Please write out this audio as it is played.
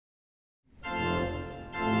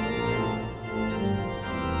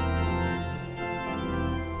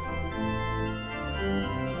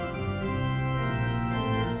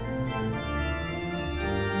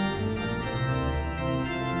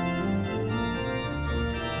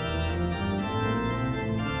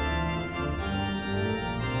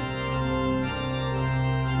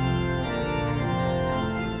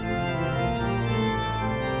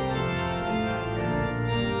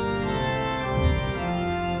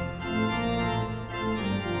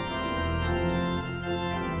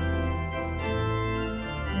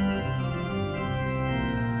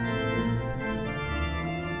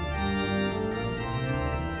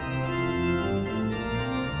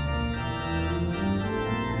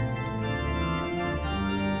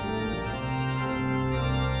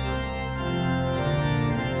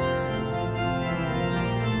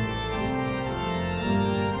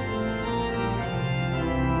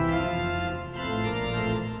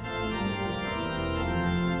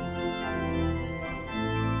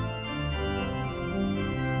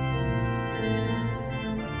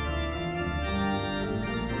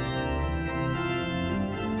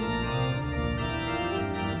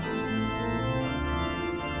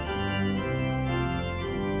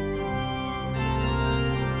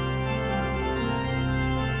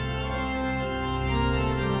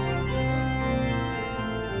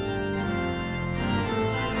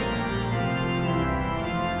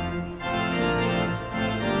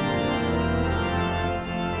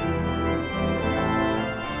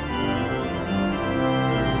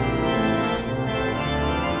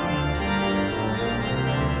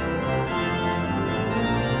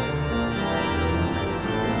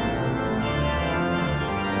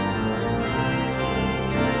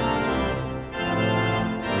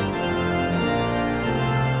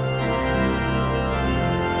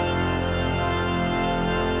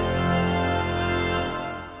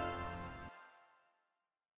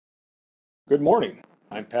Good morning.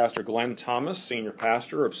 I'm Pastor Glenn Thomas, Senior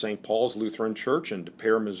Pastor of St. Paul's Lutheran Church in De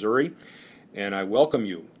Pere, Missouri, and I welcome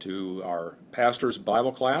you to our Pastor's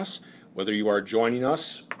Bible class, whether you are joining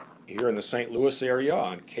us here in the St. Louis area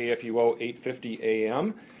on KFUO 850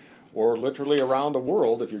 AM, or literally around the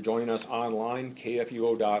world if you're joining us online,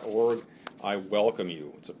 kfuo.org. I welcome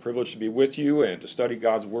you. It's a privilege to be with you and to study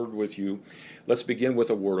God's Word with you. Let's begin with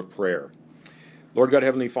a word of prayer. Lord God,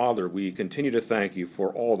 Heavenly Father, we continue to thank you for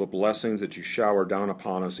all the blessings that you shower down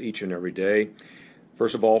upon us each and every day.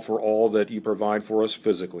 First of all, for all that you provide for us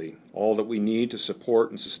physically, all that we need to support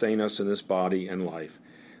and sustain us in this body and life.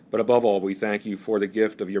 But above all, we thank you for the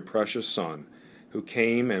gift of your precious Son, who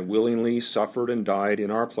came and willingly suffered and died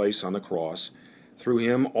in our place on the cross. Through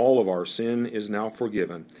him, all of our sin is now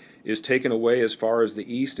forgiven, is taken away as far as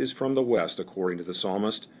the east is from the west, according to the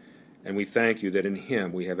psalmist. And we thank you that in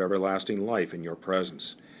him we have everlasting life in your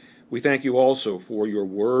presence. We thank you also for your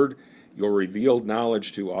word, your revealed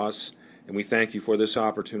knowledge to us, and we thank you for this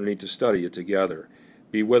opportunity to study it together.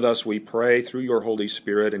 Be with us, we pray, through your Holy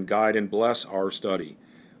Spirit, and guide and bless our study.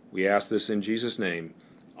 We ask this in Jesus' name.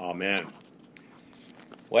 Amen.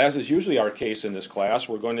 Well, as is usually our case in this class,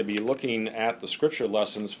 we're going to be looking at the scripture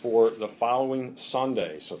lessons for the following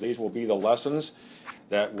Sunday. So these will be the lessons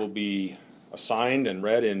that will be assigned and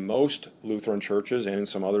read in most Lutheran churches and in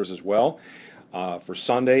some others as well for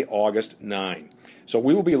Sunday, August 9. So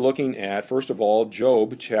we will be looking at, first of all,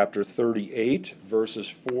 Job chapter 38, verses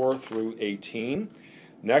 4 through 18.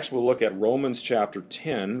 Next, we'll look at Romans chapter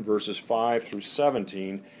 10, verses 5 through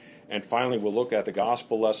 17. And finally, we'll look at the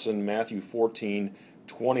gospel lesson, Matthew 14,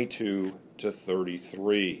 22 to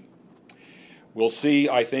 33. We'll see,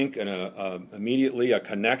 I think, immediately a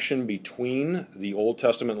connection between the Old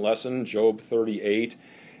Testament lesson, Job 38,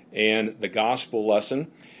 and the Gospel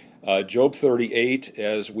lesson. Job 38,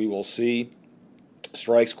 as we will see,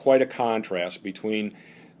 strikes quite a contrast between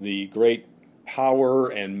the great power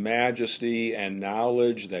and majesty and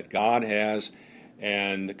knowledge that God has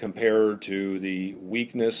and compared to the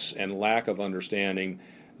weakness and lack of understanding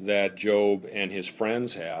that Job and his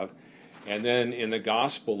friends have. And then in the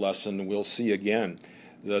gospel lesson, we'll see again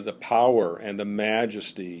the power and the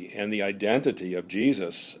majesty and the identity of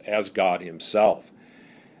Jesus as God himself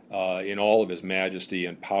in all of his majesty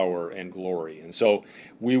and power and glory. And so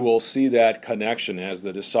we will see that connection as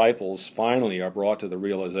the disciples finally are brought to the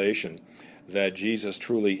realization that Jesus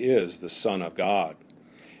truly is the Son of God,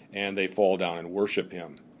 and they fall down and worship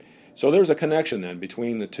him. So there's a connection then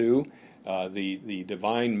between the two. The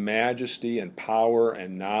divine majesty and power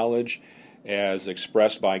and knowledge as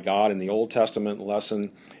expressed by God in the Old Testament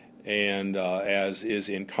lesson and as is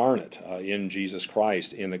incarnate in Jesus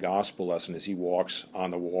Christ in the gospel lesson as he walks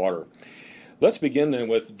on the water. Let's begin then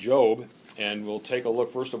with Job, and we'll take a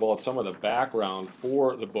look first of all at some of the background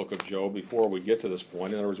for the book of Job before we get to this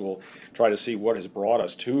point. In other words, we'll try to see what has brought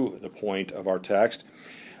us to the point of our text.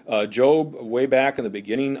 Job, way back in the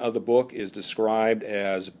beginning of the book, is described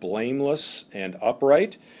as blameless and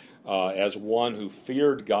upright, as one who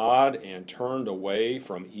feared God and turned away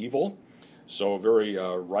from evil. So a very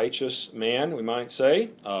righteous man, we might say.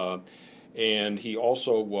 And he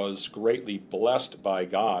also was greatly blessed by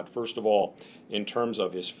God. First of all, in terms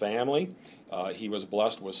of his family, he was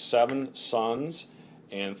blessed with 7 sons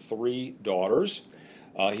and 3 daughters.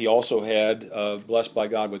 He also had blessed by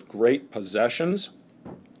God with great possessions.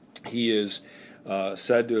 He is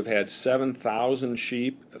said to have had 7,000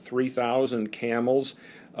 sheep, 3,000 camels,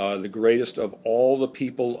 the greatest of all the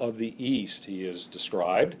people of the East, he is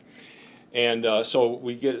described. And so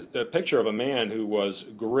we get a picture of a man who was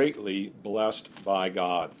greatly blessed by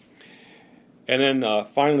God. And then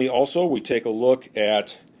finally also we take a look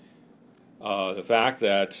at the fact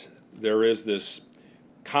that there is this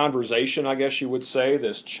conversation, I guess you would say,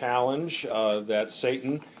 this challenge that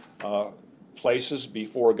Satan places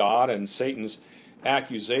before God, and Satan's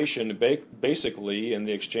accusation basically in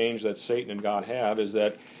the exchange that Satan and God have is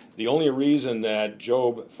that the only reason that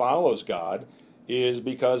Job follows God is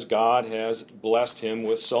because God has blessed him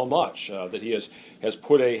with so much, that he has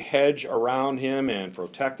put a hedge around him and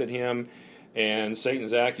protected him. And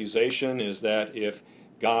Satan's accusation is that if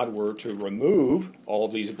God were to remove all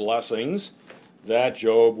of these blessings, that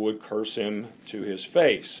Job would curse him to his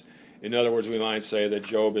face. In other words, we might say that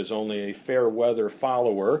Job is only a fair weather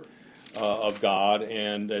follower of God,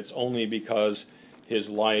 and it's only because his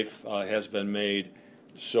life has been made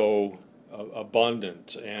so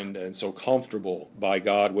abundant and so comfortable by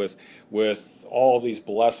God with all these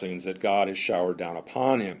blessings that God has showered down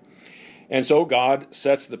upon him. And so God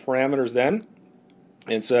sets the parameters then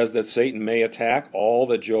and says that Satan may attack all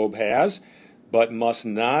that Job has, but must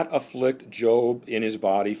not afflict Job in his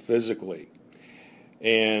body physically.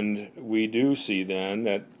 And we do see then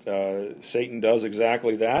that Satan does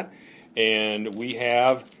exactly that, and we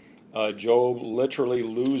have Job literally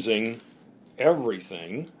losing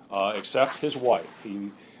everything except his wife.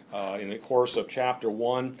 He, in the course of chapter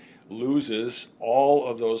 1, loses all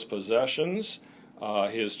of those possessions,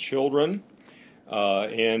 his children,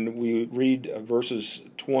 and we read verses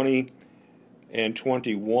 20 and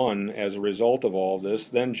 21 as a result of all this.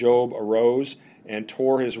 Then Job arose and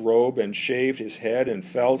tore his robe and shaved his head and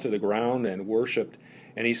fell to the ground and worshipped.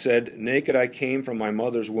 And he said, Naked I came from my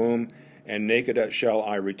mother's womb, and naked shall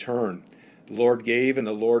I return. The Lord gave, and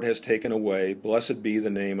the Lord has taken away. Blessed be the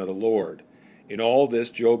name of the Lord. In all this,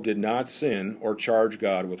 Job did not sin or charge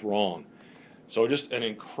God with wrong. So just an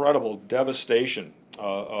incredible devastation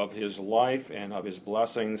of his life and of his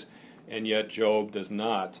blessings, and yet Job does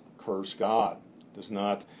not curse God, does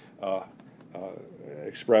not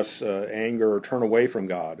express anger or turn away from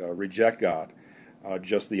God, reject God,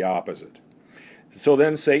 just the opposite. So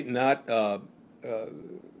then Satan, not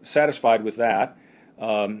satisfied with that,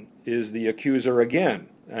 is the accuser again,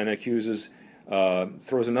 and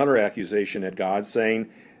throws another accusation at God, saying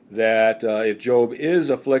that if Job is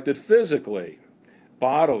afflicted physically,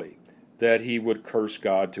 bodily, that he would curse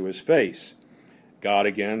God to his face. God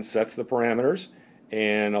again sets the parameters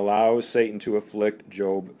and allows Satan to afflict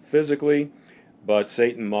Job physically, but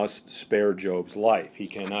Satan must spare Job's life.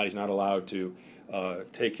 He's not allowed to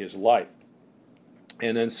take his life.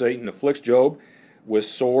 And then Satan afflicts Job with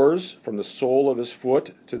sores from the sole of his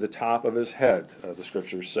foot to the top of his head, the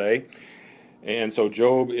scriptures say. And so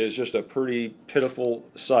Job is just a pretty pitiful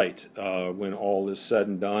sight when all is said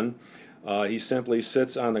and done. He simply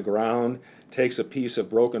sits on the ground, takes a piece of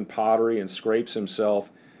broken pottery, and scrapes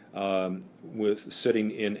himself with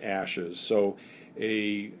sitting in ashes. So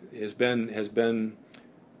has been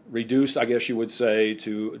reduced, I guess you would say,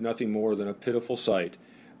 to nothing more than a pitiful sight,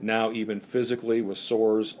 now even physically with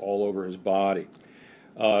sores all over his body.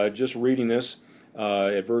 Just reading this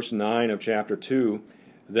at verse 9 of chapter 2,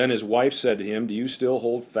 then his wife said to him, Do you still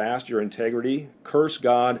hold fast your integrity? Curse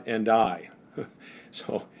God and die.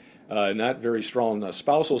 So not very strong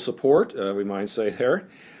spousal support, we might say there.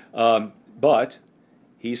 But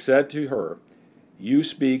he said to her, You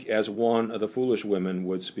speak as one of the foolish women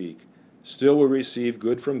would speak. Still we receive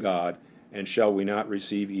good from God, and shall we not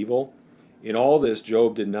receive evil? In all this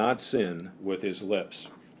Job did not sin with his lips.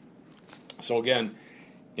 So again,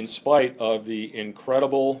 in spite of the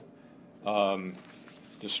incredible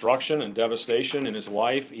destruction and devastation in his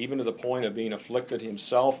life, even to the point of being afflicted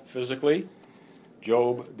himself physically,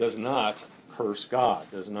 Job does not curse God,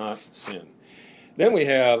 does not sin. Then we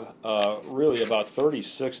have really about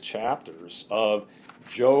 36 chapters of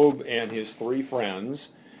Job and his three friends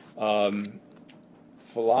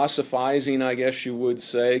philosophizing, I guess you would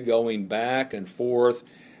say, going back and forth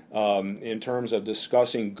in terms of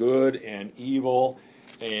discussing good and evil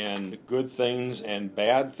and good things and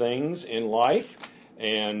bad things in life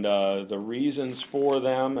and the reasons for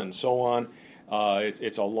them and so on.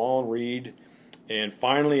 It's a long read. And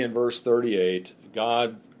finally, in verse 38,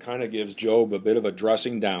 God kind of gives Job a bit of a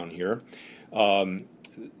dressing down here.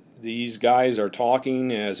 These guys are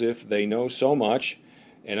talking as if they know so much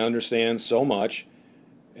and understand so much,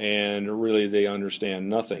 and really they understand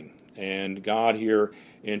nothing. And God here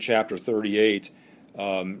in chapter 38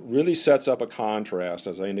 really sets up a contrast,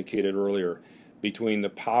 as I indicated earlier, between the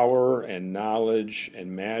power and knowledge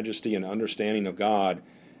and majesty and understanding of God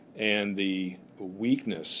and the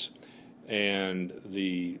weakness and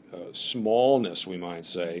the smallness, we might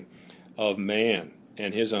say, of man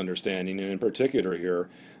and his understanding, and in particular here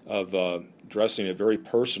of addressing it very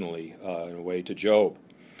personally in a way to Job.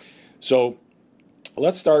 So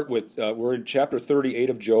let's start with, we're in chapter 38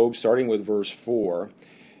 of Job, starting with verse 4,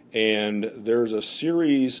 and there's a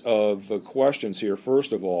series of questions here,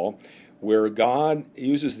 first of all, where God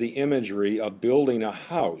uses the imagery of building a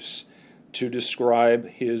house to describe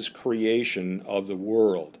his creation of the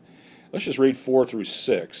world. Let's just read 4 through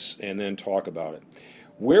 6 and then talk about it.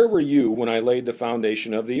 Where were you when I laid the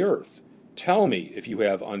foundation of the earth? Tell me if you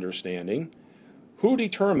have understanding. Who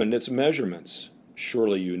determined its measurements?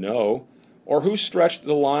 Surely you know. Or who stretched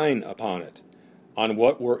the line upon it? On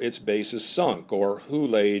what were its bases sunk? Or who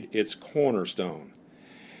laid its cornerstone?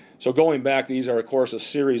 So going back, these are, of course, a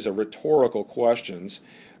series of rhetorical questions.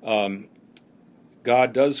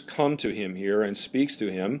 God does come to him here and speaks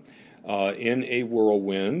to him in a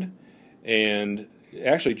whirlwind. And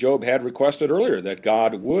actually, Job had requested earlier that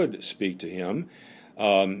God would speak to him.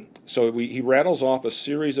 So he rattles off a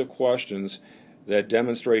series of questions that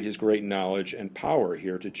demonstrate his great knowledge and power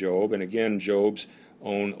here to Job, and again, Job's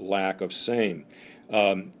own lack of same.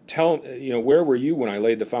 Where were you when I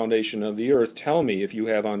laid the foundation of the earth? Tell me if you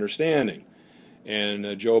have understanding.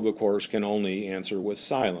 And Job, of course, can only answer with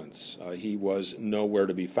silence. He was nowhere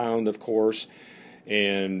to be found, of course,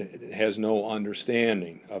 and has no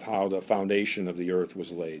understanding of how the foundation of the earth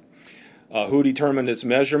was laid. Who determined its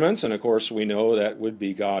measurements? And of course, we know that would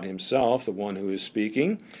be God himself, the one who is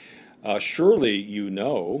speaking. Surely you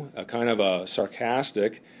know, a kind of a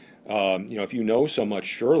sarcastic, if you know so much,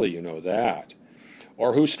 surely you know that.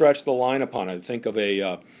 Or who stretched the line upon it? Think of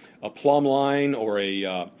a plumb line, or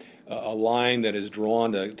a line that is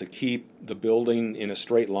drawn to keep the building in a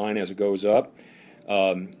straight line as it goes up.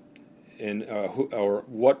 Or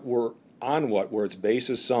what were on what where its base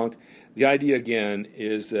is sunk. The idea again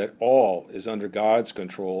is that all is under God's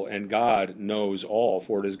control, and God knows all,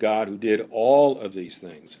 for it is God who did all of these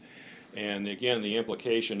things. And again, the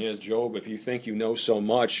implication is, Job, if you think you know so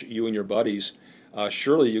much, you and your buddies,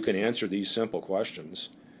 surely you can answer these simple questions.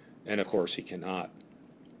 And of course he cannot.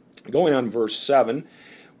 Going on, verse 7,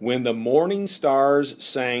 when the morning stars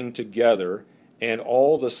sang together, and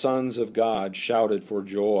all the sons of God shouted for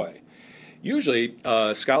joy. Usually,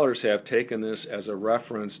 scholars have taken this as a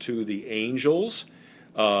reference to the angels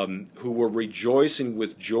who were rejoicing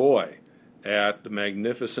with joy at the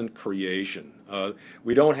magnificent creation.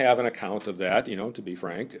 We don't have an account of that, to be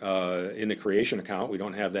frank. In the creation account, we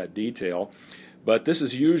don't have that detail. But this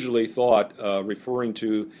is usually thought referring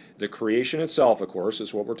to the creation itself, of course,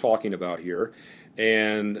 is what we're talking about here.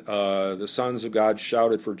 And the sons of God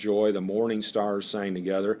shouted for joy, the morning stars sang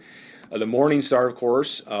together. The morning star, of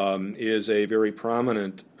course, is a very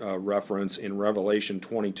prominent reference in Revelation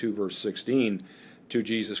 22, verse 16, to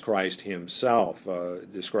Jesus Christ himself,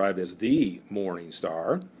 described as the morning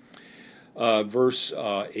star. Verse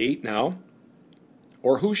 8 now,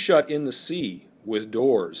 or who shut in the sea with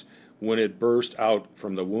doors when it burst out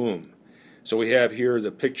from the womb? So we have here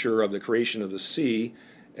the picture of the creation of the sea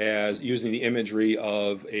as using the imagery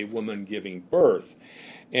of a woman giving birth.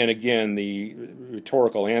 And again, the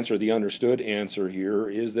rhetorical answer, the understood answer here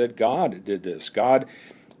is that God did this. God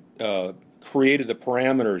created the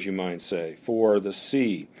parameters, you might say, for the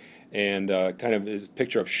sea, and kind of a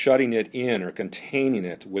picture of shutting it in or containing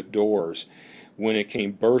it with doors when it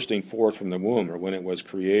came bursting forth from the womb, or when it was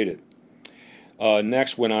created.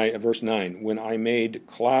 Next, verse 9, when I made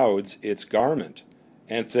clouds its garment,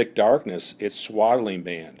 and thick darkness its swaddling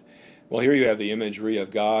band. Well, here you have the imagery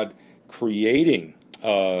of God creating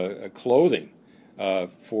clothing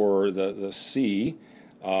for the sea,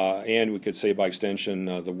 and we could say by extension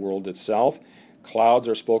the world itself. Clouds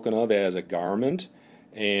are spoken of as a garment,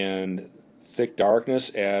 and thick darkness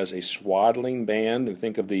as a swaddling band. We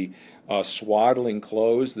think of the swaddling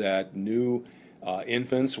clothes that new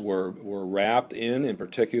infants were wrapped in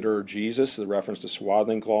particular Jesus, the reference to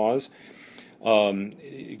swaddling cloths.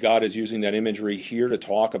 God is using that imagery here to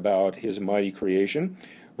talk about his mighty creation.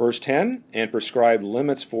 Verse 10, and prescribed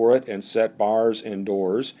limits for it and set bars and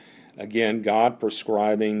doors. Again, God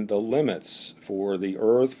prescribing the limits for the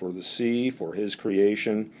earth, for the sea, for his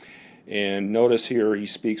creation. And notice here he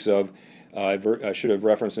speaks of, I should have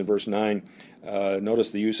referenced in verse 9,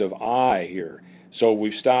 notice the use of I here. So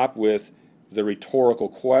we've stopped with the rhetorical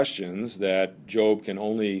questions that Job can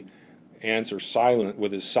only answer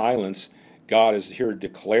with his silence. God is here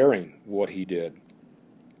declaring what he did.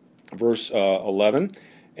 Verse 11,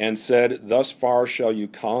 and said, thus far shall you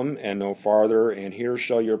come, and no farther, and here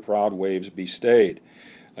shall your proud waves be stayed.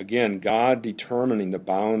 Again, God determining the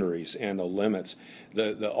boundaries and the limits,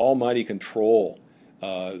 the almighty control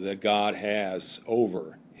that God has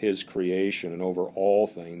over his creation and over all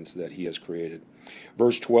things that he has created.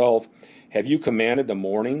 Verse 12, have you commanded the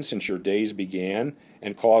morning since your days began,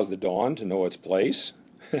 and caused the dawn to know its place?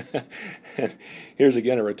 And here's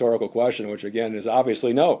again a rhetorical question, which again is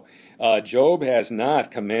obviously no. Job has not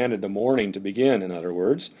commanded the morning to begin, in other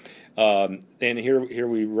words. And here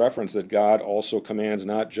we reference that God also commands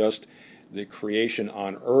not just the creation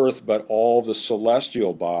on earth, but all the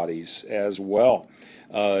celestial bodies as well.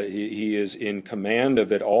 He is in command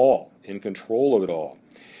of it all, in control of it all.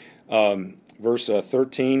 Verse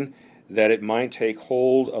 13, that it might take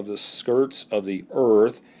hold of the skirts of the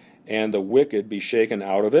earth, and the wicked be shaken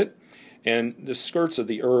out of it. And the skirts of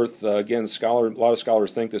the earth, again, a lot of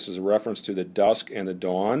scholars think this is a reference to the dusk and the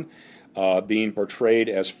dawn, being portrayed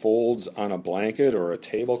as folds on a blanket or a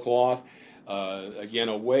tablecloth. Again,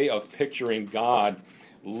 a way of picturing God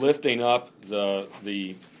lifting up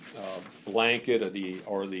the blanket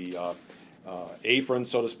or the apron,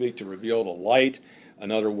 so to speak, to reveal the light.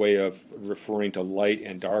 Another way of referring to light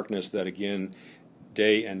and darkness, that again,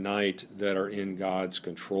 day and night, that are in God's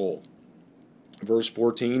control. Verse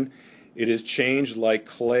 14, It is changed like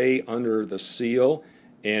clay under the seal,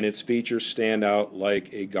 and its features stand out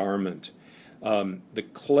like a garment. The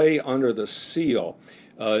clay under the seal.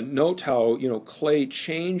 Note how clay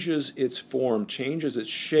changes its form, changes its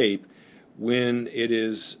shape when it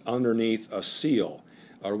is underneath a seal,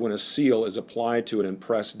 or when a seal is applied to it and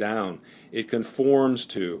pressed down. It conforms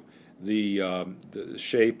to the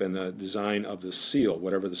shape and the design of the seal,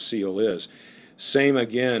 whatever the seal is. Same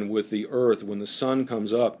again with the earth. When the sun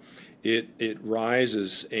comes up, it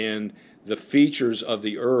rises, and the features of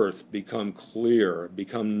the earth become clear,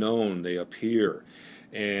 become known, they appear,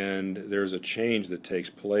 and there's a change that takes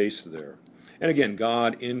place there. And again,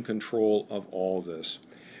 God in control of all this.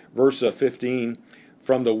 Verse 15,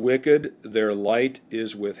 from the wicked their light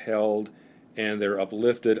is withheld, and their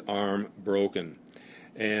uplifted arm broken.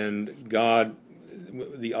 And God,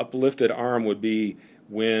 the uplifted arm would be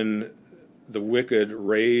when the wicked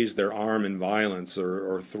raise their arm in violence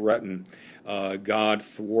or threaten. God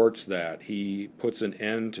thwarts that. He puts an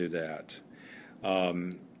end to that.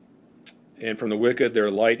 And from the wicked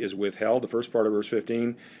their light is withheld, the first part of verse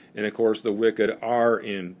 15. And of course the wicked are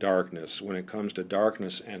in darkness. When it comes to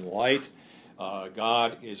darkness and light,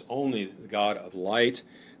 God is only the God of light,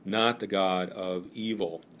 not the God of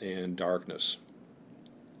evil and darkness.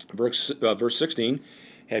 Verse 16,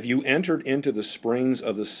 have you entered into the springs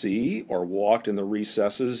of the sea, or walked in the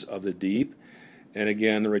recesses of the deep? And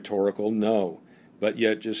again, the rhetorical no. But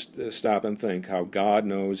yet just stop and think how God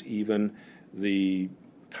knows even the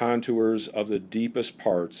contours of the deepest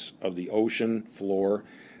parts of the ocean floor,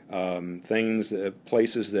 places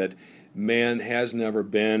that man has never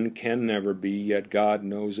been, can never be, yet God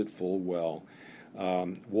knows it full well.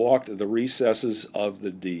 Walked the recesses of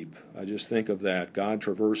the deep. I just think of that, God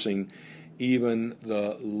traversing even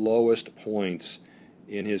the lowest points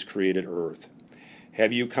in his created earth.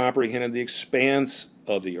 Have you comprehended the expanse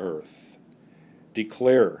of the earth?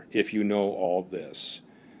 Declare if you know all this.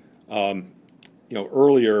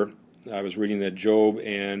 Earlier I was reading that Job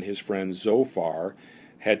and his friend Zophar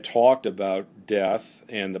had talked about death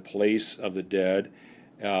and the place of the dead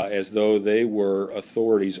as though they were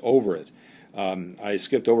authorities over it. I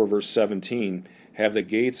skipped over verse 17. Have the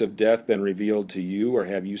gates of death been revealed to you, or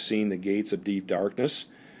have you seen the gates of deep darkness?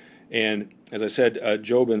 And as I said,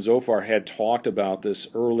 Job and Zophar had talked about this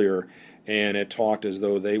earlier, and had talked as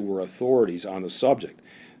though they were authorities on the subject.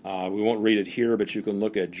 We won't read it here, but you can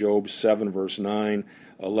look at Job 7, verse 9,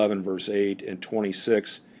 11, verse 8, and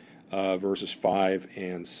 26, verses 5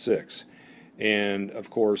 and 6. And, of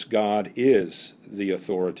course, God is the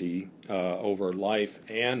authority over life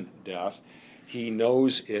and death. He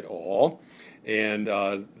knows it all, and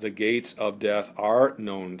the gates of death are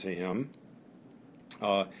known to him.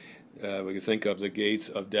 We can think of the gates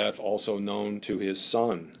of death also known to his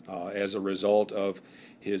Son as a result of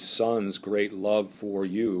his Son's great love for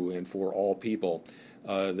you and for all people,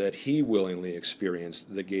 that he willingly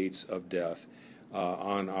experienced the gates of death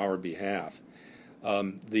on our behalf.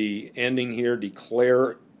 The ending here,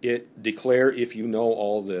 declare if you know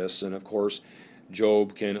all this, and of course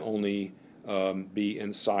Job can only be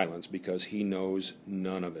in silence because he knows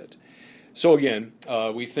none of it. So again,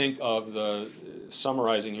 we think of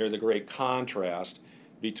summarizing here, the great contrast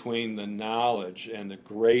between the knowledge and the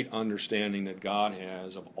great understanding that God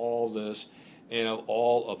has of all this and of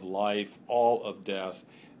all of life, all of death.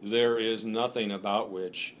 There is nothing about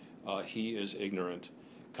which he is ignorant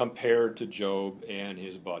compared to Job and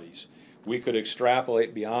his buddies. We could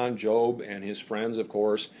extrapolate beyond Job and his friends, of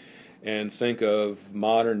course, and think of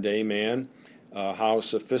modern day man, how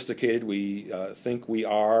sophisticated we think we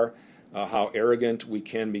are, how arrogant we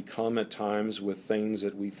can become at times with things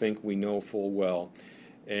that we think we know full well.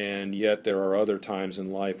 And yet there are other times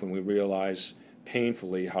in life when we realize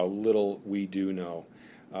painfully how little we do know,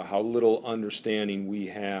 how little understanding we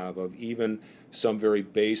have of even some very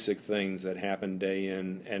basic things that happen day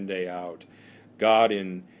in and day out. God,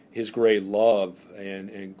 in his great love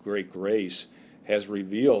and great grace, has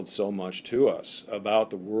revealed so much to us about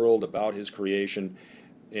the world, about his creation,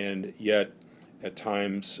 and yet at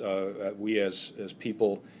times we as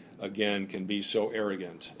people, again, can be so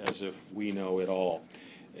arrogant as if we know it all.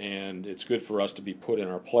 And it's good for us to be put in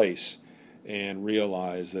our place and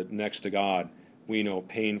realize that next to God, we know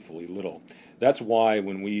painfully little. That's why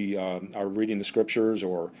when we are reading the scriptures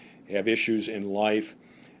or have issues in life,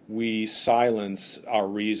 we silence our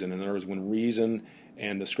reason. In other words, when reason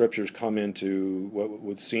and the scriptures come into what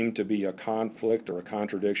would seem to be a conflict or a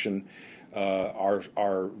contradiction,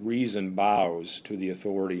 our reason bows to the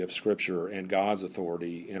authority of Scripture and God's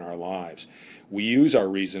authority in our lives. We use our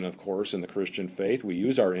reason, of course, in the Christian faith. We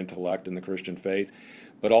use our intellect in the Christian faith,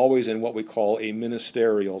 but always in what we call a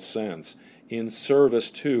ministerial sense, in service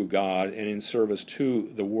to God and in service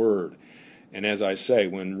to the Word. And as I say,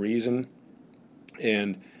 when reason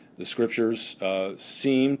and the Scriptures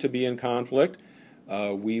seem to be in conflict,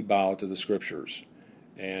 we bow to the Scriptures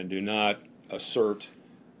and do not assert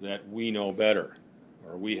that we know better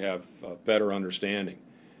or we have better understanding.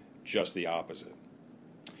 Just the opposite.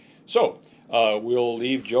 So, we'll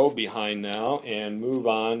leave Job behind now and move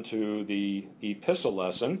on to the epistle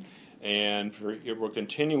lesson. And we're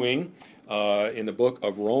continuing in the book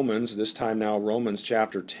of Romans, this time now Romans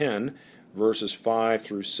chapter 10, verses 5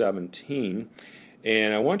 through 17.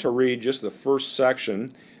 And I want to read just the first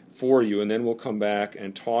section for you, and then we'll come back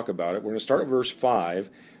and talk about it. We're going to start at verse 5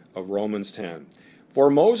 of Romans 10. For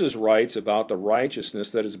Moses writes about the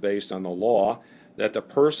righteousness that is based on the law, that the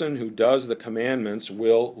person who does the commandments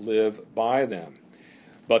will live by them.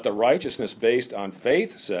 But the righteousness based on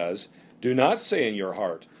faith says, do not say in your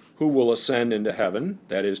heart, who will ascend into heaven,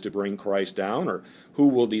 that is to bring Christ down, or who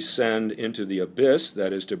will descend into the abyss,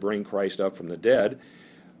 that is to bring Christ up from the dead.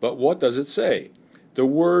 But what does it say? The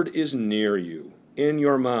word is near you, in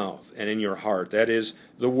your mouth and in your heart. That is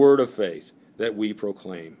the word of faith that we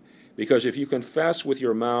proclaim. Because if you confess with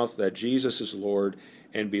your mouth that Jesus is Lord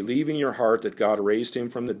and believe in your heart that God raised him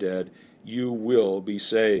from the dead, you will be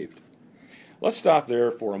saved. Let's stop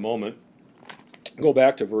there for a moment. Go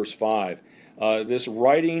back to verse 5. This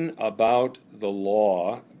writing about the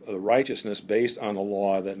law, the righteousness based on the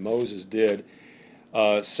law that Moses did,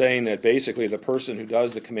 saying that basically the person who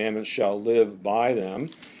does the commandments shall live by them.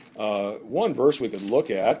 One verse we could look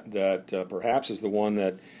at that perhaps is the one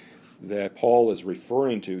that Paul is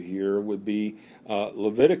referring to here would be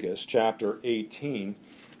Leviticus chapter 18.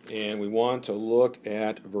 And we want to look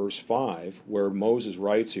at verse 5 where Moses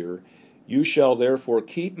writes here, you shall therefore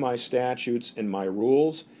keep my statutes and my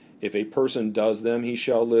rules. If a person does them, he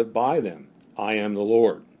shall live by them. I am the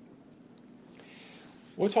Lord.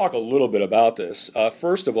 We'll talk a little bit about this.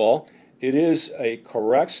 First of all, it is a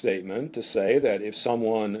correct statement to say that if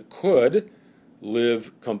someone could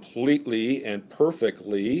live completely and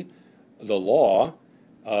perfectly the law,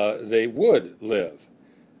 they would live.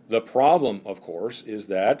 The problem, of course, is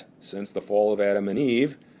that since the fall of Adam and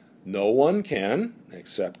Eve, no one can,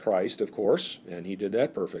 except Christ, of course, and he did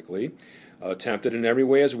that perfectly, tempted in every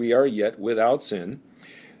way as we are, yet without sin.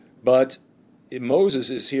 But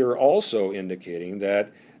Moses is here also indicating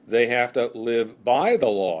that they have to live by the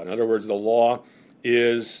law. In other words, the law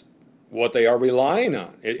is what they are relying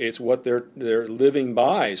on. It's what they're living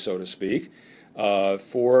by, so to speak,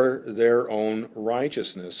 for their own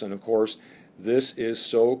righteousness. And of course, this is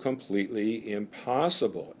so completely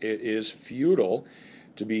impossible. It is futile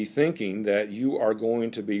to be thinking that you are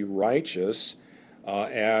going to be righteous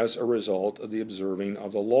as a result of the observing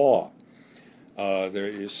of the law. There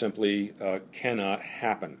is simply cannot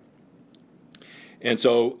happen. And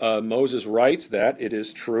so Moses writes that it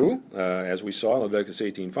is true, as we saw in Leviticus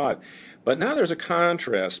 18:5. But now there's a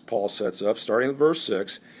contrast Paul sets up, starting in verse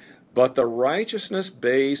 6, but the righteousness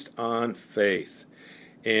based on faith.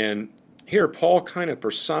 And here Paul kind of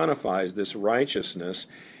personifies this righteousness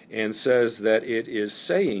and says that it is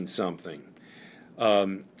saying something.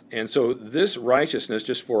 And so this righteousness,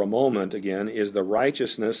 just for a moment again, is the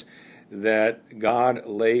righteousness that God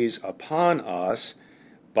lays upon us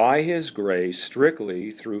by his grace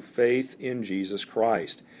strictly through faith in Jesus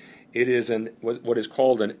Christ. It is what is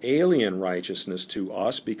called an alien righteousness to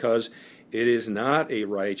us because it is not a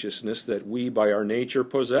righteousness that we by our nature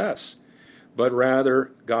possess, but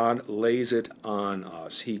rather God lays it on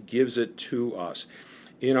us. He gives it to us.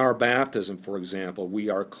 In our baptism, for example, we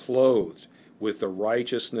are clothed with the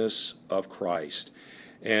righteousness of Christ.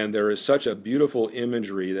 And there is such a beautiful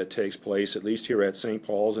imagery that takes place, at least here at St.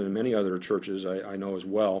 Paul's and in many other churches I know as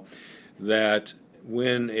well, that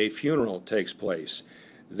when a funeral takes place,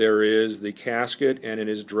 there is the casket and it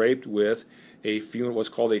is draped with what's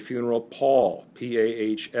called a funeral pall,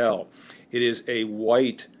 P-A-H-L. It is a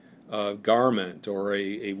white garment or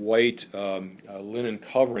a white linen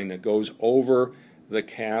covering that goes over the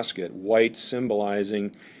casket, white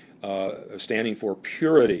symbolizing, standing for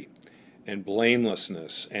purity and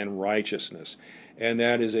blamelessness and righteousness. And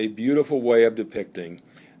that is a beautiful way of depicting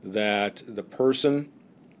that the person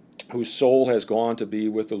whose soul has gone to be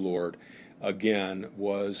with the Lord, again,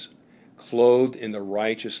 was clothed in the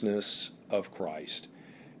righteousness of Christ.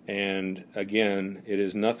 And again, it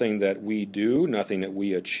is nothing that we do, nothing that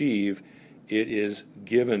we achieve. It is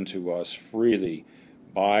given to us freely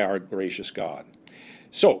by our gracious God.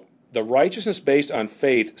 So, the righteousness based on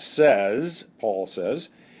faith says, Paul says,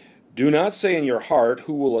 do not say in your heart,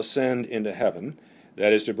 who will ascend into heaven,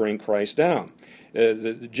 that is to bring Christ down.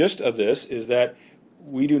 The gist of this is that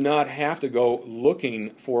we do not have to go looking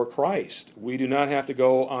for Christ. We do not have to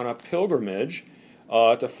go on a pilgrimage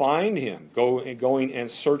to find him, going and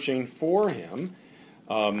searching for him.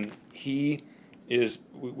 We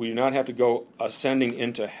do not have to go ascending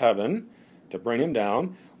into heaven to bring him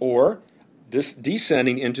down, or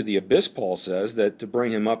descending into the abyss, Paul says, that to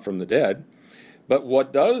bring him up from the dead. But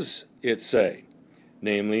what does it say?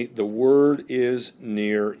 Namely, the word is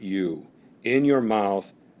near you, in your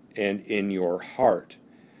mouth and in your heart.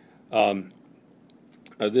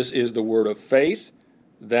 This is the word of faith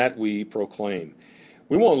that we proclaim.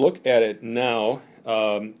 We won't look at it now,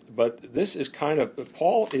 but this is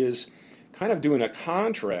Paul is kind of doing a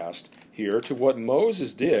contrast here to what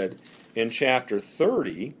Moses did in chapter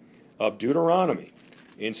 30 of Deuteronomy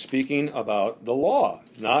in speaking about the law,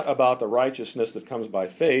 not about the righteousness that comes by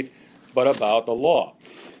faith, but about the law.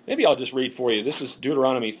 Maybe I'll just read for you. This is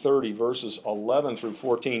Deuteronomy 30, verses 11 through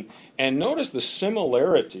 14. And notice the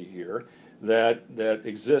similarity here that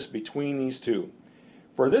exists between these two.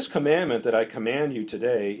 For this commandment that I command you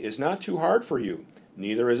today is not too hard for you,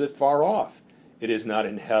 neither is it far off. It is not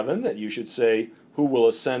in heaven that you should say, who will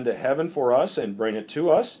ascend to heaven for us and bring it to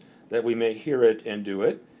us, that we may hear it and do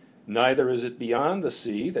it? Neither is it beyond the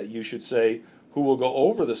sea that you should say, who will go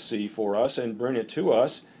over the sea for us and bring it to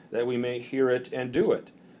us, that we may hear it and do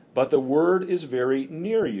it? But the word is very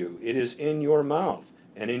near you. It is in your mouth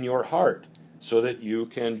and in your heart, so that you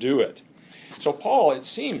can do it. So Paul, it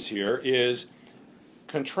seems here, is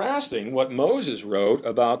contrasting what Moses wrote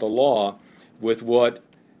about the law with what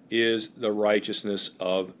is the righteousness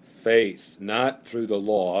of faith. Not through the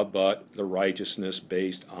law, but the righteousness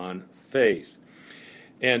based on faith.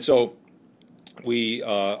 And so we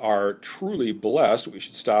are truly blessed. We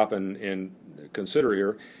should stop and consider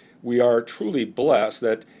here. We are truly blessed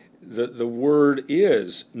that the word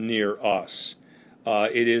is near us.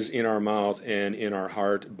 It is in our mouth and in our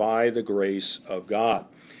heart by the grace of God.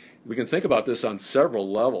 We can think about this on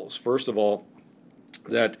several levels. First of all,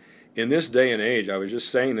 that in this day and age, I was just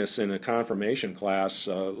saying this in a confirmation class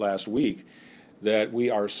last week, that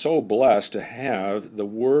we are so blessed to have the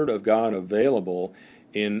Word of God available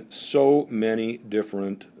in so many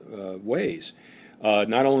different ways.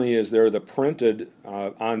 Not only is there the printed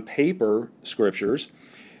on paper scriptures,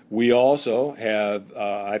 we also have,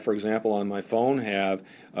 I, for example, on my phone have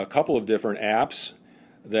a couple of different apps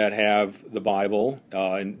that have the Bible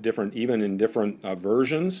even in different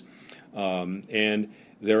versions. And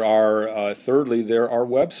there are, thirdly, there are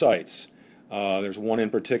websites. There's one in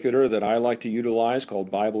particular that I like to utilize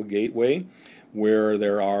called Bible Gateway, where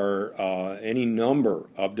there are any number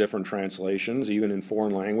of different translations, even in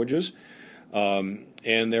foreign languages. And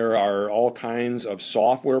there are all kinds of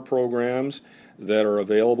software programs that are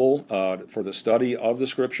available for the study of the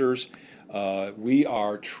Scriptures. We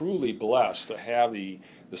are truly blessed to have the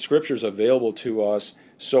Scriptures available to us,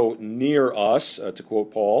 so near us, to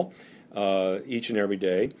quote Paul, each and every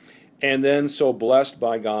day, and then so blessed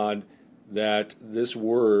by God that this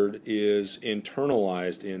Word is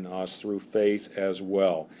internalized in us through faith as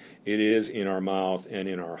well. It is in our mouth and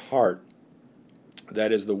in our heart.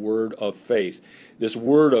 That is the word of faith. This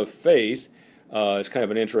word of faith is kind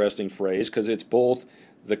of an interesting phrase because it's both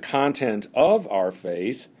the content of our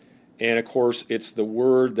faith and, of course, it's the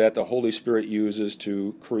word that the Holy Spirit uses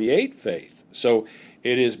to create faith. So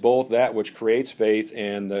it is both that which creates faith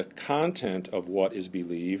and the content of what is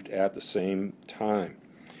believed at the same time.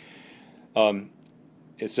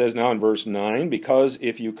 It says now in verse 9, because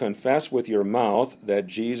if you confess with your mouth that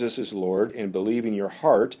Jesus is Lord and believe in your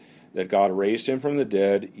heart that God raised him from the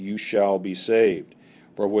dead, you shall be saved.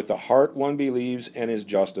 For with the heart one believes and is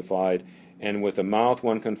justified, and with the mouth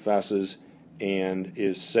one confesses and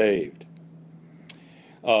is saved.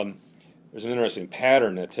 There's an interesting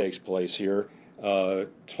pattern that takes place here.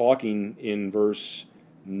 Talking in verse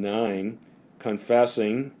 9,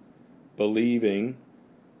 confessing, believing,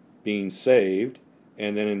 being saved,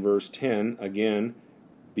 and then in verse 10, again,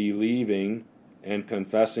 believing and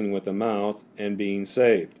confessing with the mouth and being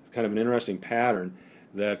saved. It's kind of an interesting pattern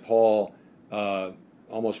that Paul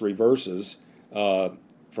almost reverses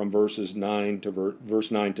from verse 9 to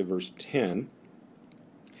verse 10.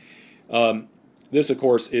 This, of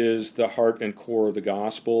course, is the heart and core of the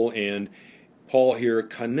gospel, and Paul here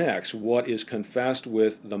connects what is confessed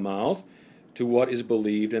with the mouth to what is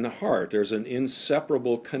believed in the heart. There's an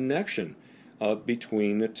inseparable connection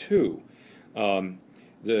between the two.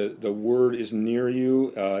 The word is near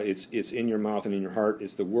you. It's in your mouth and in your heart.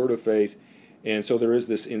 It's the word of faith. And so there is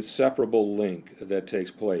this inseparable link that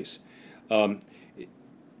takes place. Paul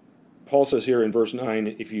says here in verse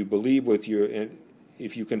 9, if you believe with your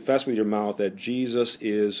if you confess with your mouth that Jesus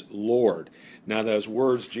is Lord. Now, those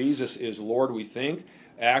words, Jesus is Lord, we think,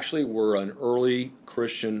 actually were an early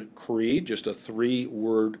Christian creed, just a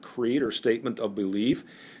 3-word creed or statement of belief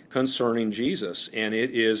concerning Jesus. And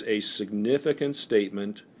it is a significant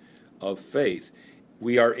statement of faith.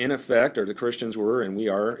 We are in effect, or the Christians were, and we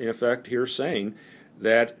are in effect here saying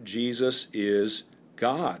that Jesus is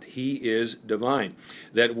God. He is divine.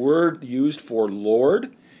 That word used for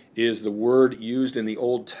Lord is the word used in the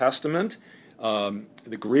Old Testament,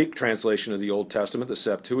 the Greek translation of the Old Testament, the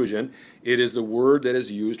Septuagint. It is the word that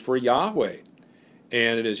is used for Yahweh.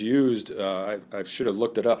 And it is used, I should have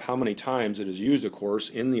looked it up, how many times it is used, of course,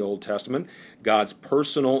 in the Old Testament. God's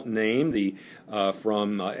personal name,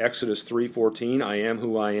 from Exodus 3:14, I am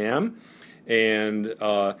who I am. And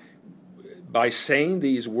by saying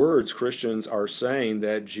these words, Christians are saying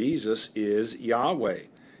that Jesus is Yahweh.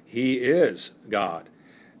 He is God.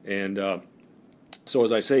 And so,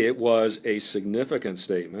 as I say, it was a significant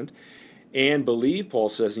statement. And believe, Paul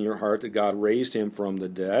says, in your heart that God raised him from the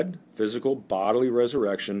dead, physical, bodily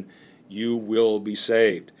resurrection, you will be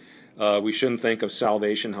saved. We shouldn't think of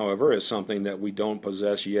salvation, however, as something that we don't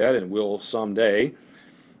possess yet and will someday.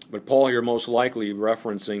 But Paul here most likely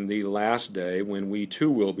referencing the last day when we too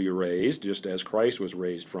will be raised, just as Christ was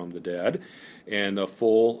raised from the dead, and the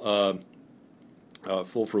full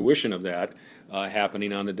fruition of that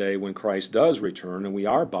happening on the day when Christ does return and we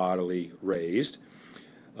are bodily raised.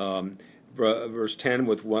 Verse 10,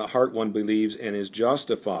 with heart one believes and is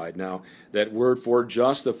justified. Now, that word for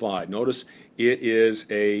justified, notice it is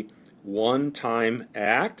a one-time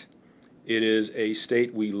act. It is a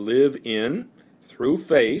state we live in through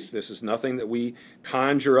faith. This is nothing that we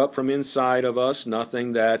conjure up from inside of us,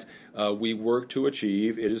 nothing that we work to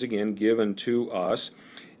achieve. It is, again, given to us.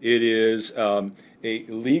 It is a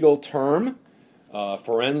legal term,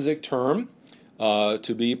 forensic term,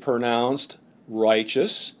 to be pronounced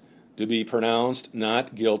righteous, to be pronounced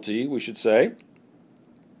not guilty, we should say.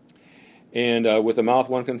 And with the mouth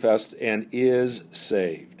one confessed and is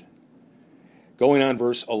saved. Going on,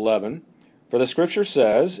 verse 11. For the Scripture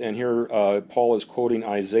says, and here Paul is quoting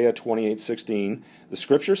Isaiah 28:16, the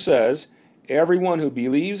Scripture says, everyone who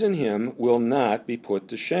believes in him will not be put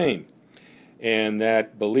to shame. And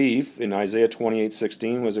that belief in Isaiah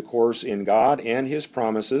 28:16 was, of course, in God and his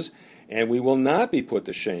promises, and we will not be put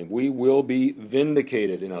to shame. We will be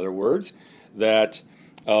vindicated, in other words, that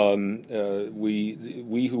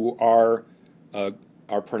we who are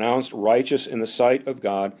pronounced righteous in the sight of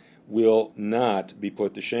God will not be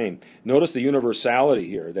put to shame. Notice the universality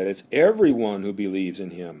here, that it's everyone who believes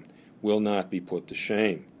in him will not be put to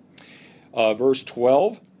shame. Verse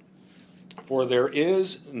 12, for there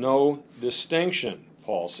is no distinction,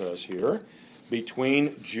 Paul says here,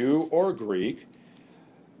 between Jew or Greek,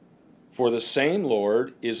 for the same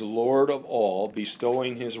Lord is Lord of all,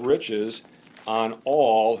 bestowing his riches on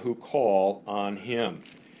all who call on him.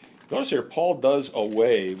 Notice here, Paul does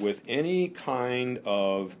away with any kind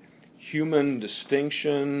of human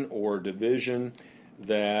distinction or division,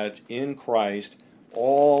 that in Christ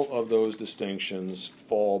all of those distinctions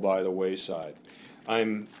fall by the wayside.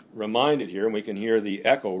 I'm reminded here, and we can hear the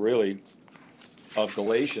echo really of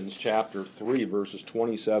Galatians chapter 3, verses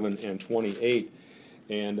 27 and 28.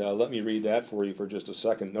 And let me read that for you for just a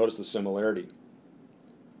second. Notice the similarity.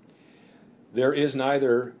 There is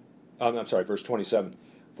neither, verse 27.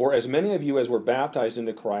 For as many of you as were baptized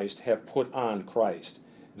into Christ have put on Christ.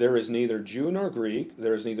 There is neither Jew nor Greek,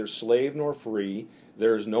 there is neither slave nor free,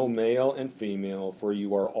 there is no male and female, for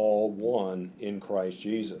you are all one in Christ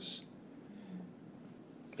Jesus.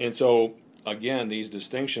 And so, again, these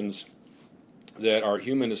distinctions that are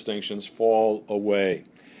human distinctions fall away.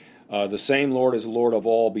 The same Lord is Lord of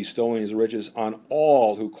all, bestowing his riches on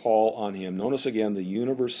all who call on him. Notice again the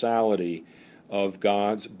universality of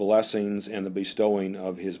God's blessings and the bestowing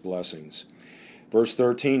of his blessings. Verse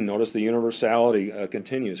 13, notice the universality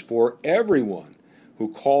continues. For everyone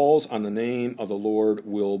who calls on the name of the Lord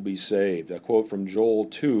will be saved. A quote from Joel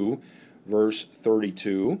 2, verse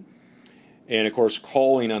 32. And of course,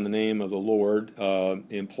 calling on the name of the Lord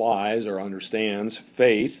implies or understands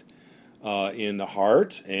faith in the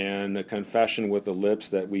heart and the confession with the lips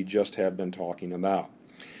that we just have been talking about.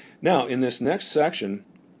 Now, in this next section,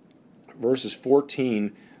 verses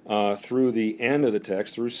 14 through the end of the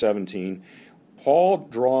text, through 17, Paul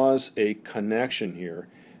draws a connection here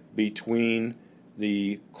between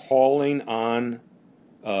the calling on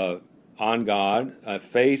God,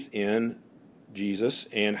 faith in Jesus,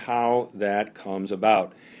 and how that comes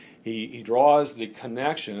about. He draws the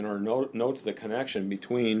connection, or notes the connection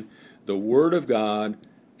between the Word of God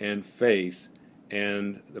and faith,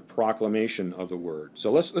 and the proclamation of the word.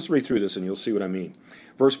 So let's read through this and you'll see what I mean.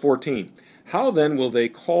 Verse 14, how then will they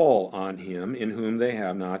call on him in whom they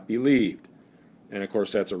have not believed? And of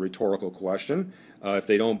course that's a rhetorical question. If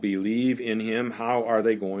they don't believe in him, how are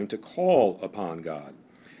they going to call upon God?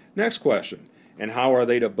 Next question, and how are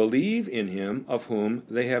they to believe in him of whom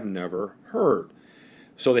they have never heard?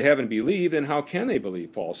 So they haven't believed, and how can they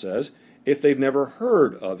believe, Paul says, if they've never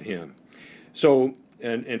heard of him? So,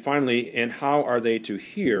 and finally, and how are they to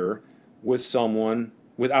hear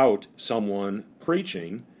without someone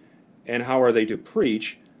preaching? And how are they to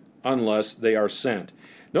preach unless they are sent?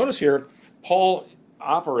 Notice here, Paul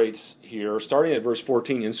operates here, starting at verse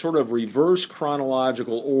 14, in sort of reverse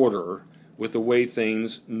chronological order with the way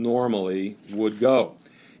things normally would go.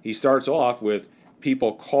 He starts off with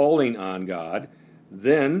people calling on God,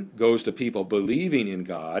 then goes to people believing in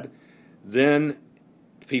God, then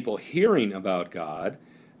people hearing about God,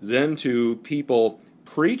 then to people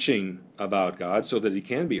preaching about God so that he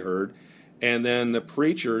can be heard, and then the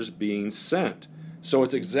preachers being sent. So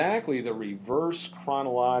it's exactly the reverse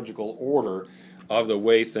chronological order of the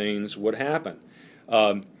way things would happen.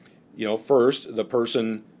 First the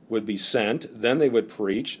person would be sent, then they would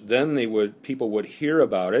preach, then people would hear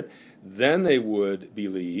about it, then they would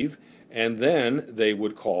believe, and then they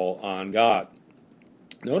would call on God.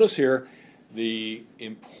 Notice here the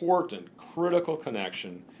important, critical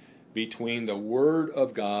connection between the Word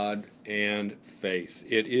of God and faith.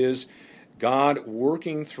 It is God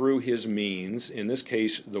working through his means, in this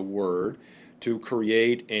case the Word, to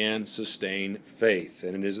create and sustain faith.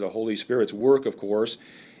 And it is the Holy Spirit's work, of course,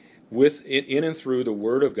 in and through the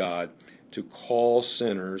Word of God to call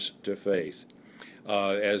sinners to faith.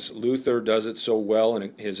 As Luther does it so well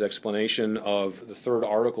in his explanation of the third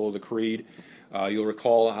article of the Creed, you'll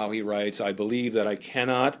recall how he writes, I believe that I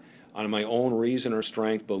cannot, on my own reason or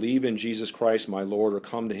strength, believe in Jesus Christ my Lord or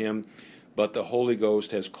come to him, but the Holy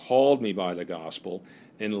Ghost has called me by the gospel,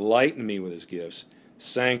 enlightened me with his gifts,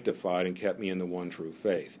 sanctified and kept me in the one true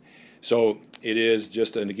faith. So it is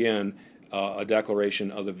just, and again, a declaration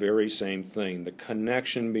of the very same thing, the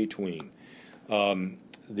connection between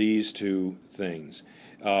these two things,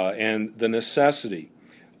 and the necessity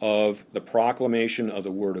of the proclamation of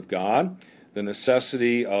the Word of God, the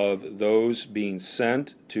necessity of those being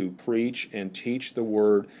sent to preach and teach the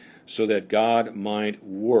Word so that God might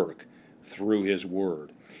work through his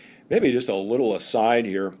Word. Maybe just a little aside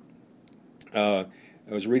here. I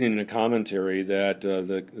was reading in a commentary that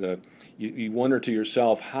you wonder to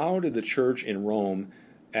yourself, how did the church in Rome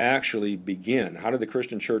actually begin? How did the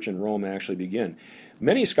Christian church in Rome actually begin?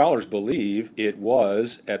 Many scholars believe it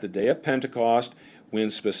was at the day of Pentecost, when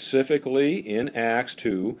specifically in Acts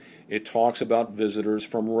 2, it talks about visitors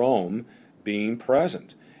from Rome being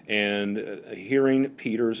present and hearing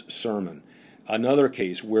Peter's sermon. Another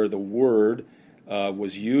case where the Word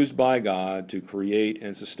was used by God to create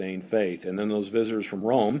and sustain faith. And then those visitors from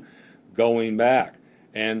Rome going back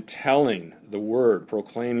and telling the Word,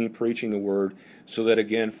 proclaiming, preaching the Word, so that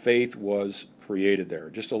again faith was created there.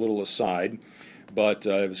 Just a little aside, but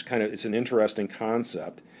it's an interesting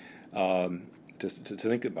concept to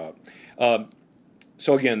think about.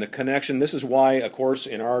 So again, the connection. This is why, of course,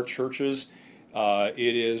 in our churches,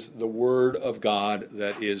 it is the Word of God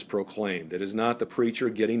that is proclaimed. It is not the preacher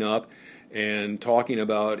getting up and talking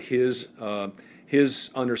about his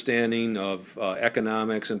understanding of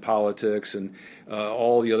economics and politics and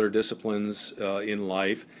all the other disciplines in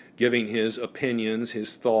life, giving his opinions,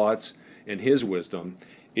 his thoughts, and his wisdom.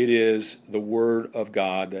 It is the Word of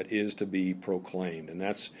God that is to be proclaimed, and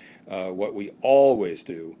that's what we always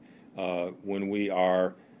do when we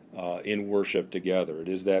are in worship together. It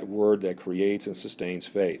is that Word that creates and sustains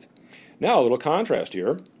faith. Now, a little contrast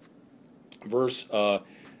here.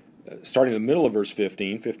 Starting in the middle of verse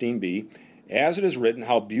 15b, as it is written,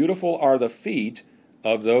 how beautiful are the feet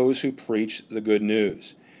of those who preach the good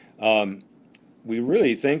news. We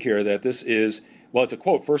really think here that this is, well, it's a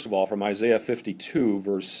quote, first of all, from Isaiah 52,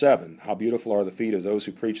 verse 7. How beautiful are the feet of those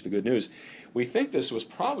who preach the good news. We think this was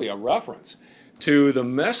probably a reference to the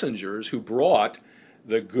messengers who brought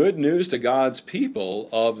the good news to God's people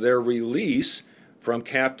of their release from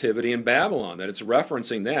captivity in Babylon. That it's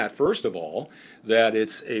referencing that, first of all, that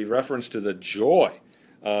it's a reference to the joy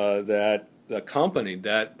that accompanied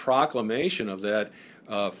that proclamation of that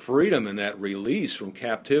freedom and that release from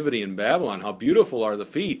captivity in Babylon. How beautiful are the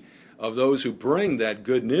feet of those who bring that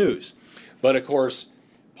good news. But of course,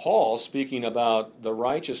 Paul, speaking about the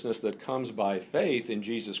righteousness that comes by faith in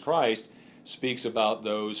Jesus Christ, speaks about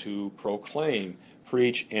those who proclaim,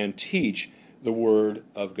 preach, and teach the Word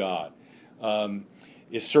of God.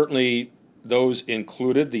 It's certainly Those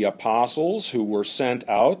included the apostles who were sent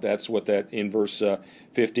out. That's what that in verse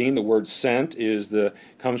 15. The word "sent"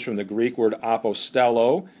 comes from the Greek word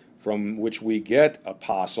apostello, from which we get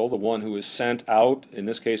apostle, the one who is sent out. In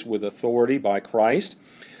this case, with authority by Christ.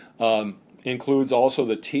 Includes also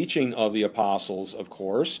the teaching of the apostles, of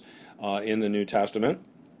course, in the New Testament.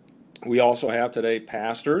 We also have today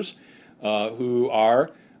pastors who are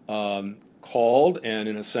called and,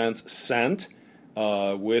 in a sense, sent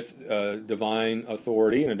with divine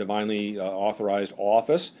authority and a divinely authorized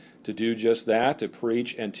office to do just that, to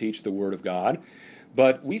preach and teach the Word of God.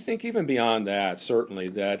 But we think even beyond that, certainly,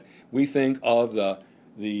 that we think of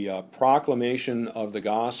the proclamation of the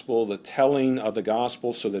gospel, the telling of the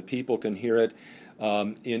gospel so that people can hear it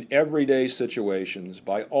in everyday situations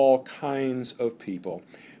by all kinds of people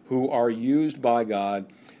who are used by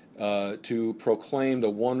God to proclaim the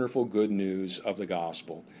wonderful good news of the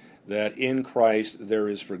gospel, that in Christ there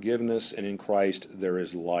is forgiveness and in Christ there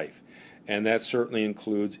is life. And that certainly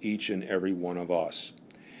includes each and every one of us.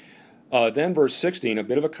 Then verse 16, a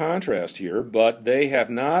bit of a contrast here, but they have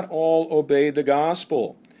not all obeyed the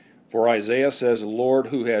gospel. For Isaiah says, Lord,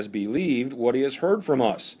 who has believed what he has heard from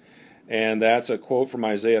us? And that's a quote from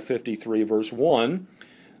Isaiah 53, verse 1,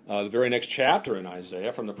 the very next chapter in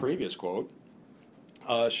Isaiah from the previous quote,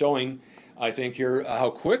 showing, I think here, how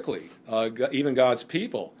quickly even God's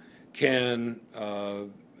people can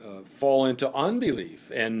fall into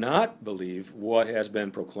unbelief and not believe what has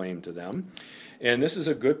been proclaimed to them. And this is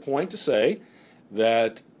a good point to say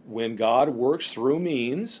that when God works through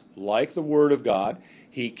means like the Word of God,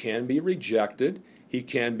 he can be rejected, he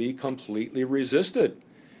can be completely resisted,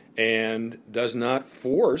 and does not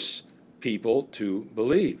force people to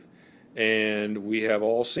believe. And we have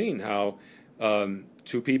all seen how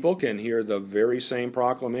two people can hear the very same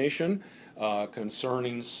proclamation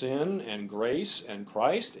concerning sin and grace and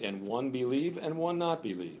Christ, and one believe and one not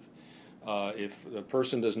believe. If the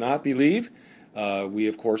person does not believe, we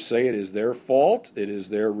of course say it is their fault. It is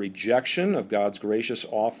their rejection of God's gracious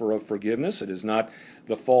offer of forgiveness. It is not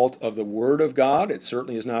the fault of the Word of God. It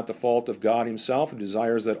certainly is not the fault of God himself, who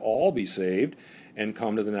desires that all be saved and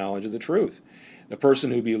come to the knowledge of the truth. The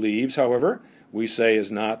person who believes, however, we say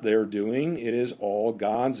is not their doing. It is all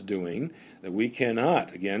God's doing, that we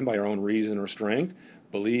cannot, again, by our own reason or strength,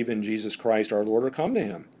 believe in Jesus Christ our Lord or come to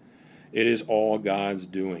him. It is all God's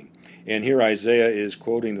doing. And here Isaiah is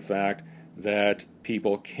quoting the fact that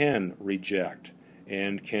people can reject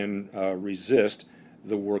and can resist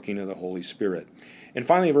the working of the Holy Spirit. And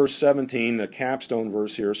finally, verse 17, the capstone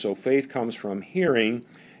verse here, so faith comes from hearing,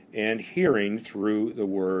 and hearing through the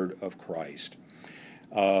word of Christ.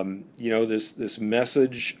 This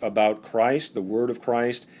message about Christ, the word of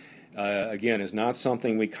Christ, again, is not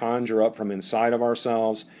something we conjure up from inside of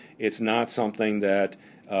ourselves. It's not something that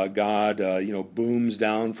God, booms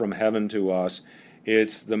down from heaven to us.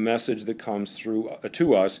 It's the message that comes through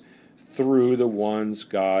to us through the ones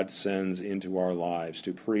God sends into our lives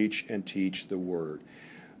to preach and teach the Word.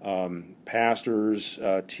 Pastors,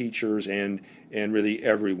 teachers, and really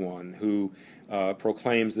everyone who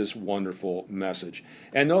proclaims this wonderful message.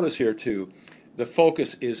 And notice here, too, the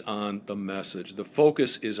focus is on the message. The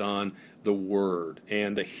focus is on the Word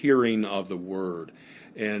and the hearing of the Word,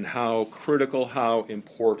 and how critical, how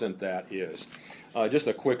important that is. Just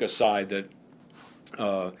a quick aside that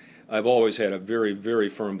I've always had a very, very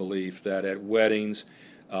firm belief that at weddings,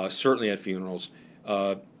 certainly at funerals,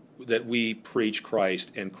 that we preach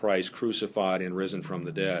Christ and Christ crucified and risen from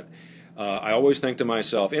the dead. I always think to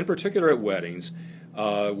myself, in particular at weddings,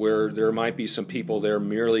 where there might be some people there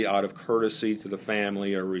merely out of courtesy to the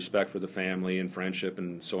family or respect for the family and friendship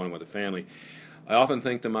and so on with the family, I often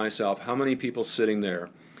think to myself, how many people sitting there,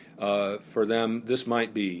 for them, this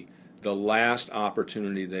might be the last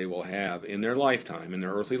opportunity they will have in their lifetime, in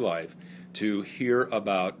their earthly life, to hear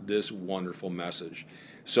about this wonderful message.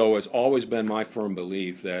 So it's always been my firm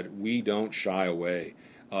belief that we don't shy away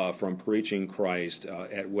from preaching Christ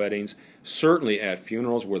at weddings, certainly at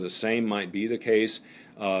funerals where the same might be the case.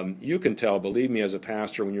 You can tell, believe me as a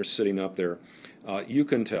pastor, when you're sitting up there, you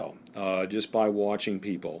can tell just by watching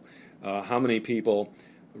people how many people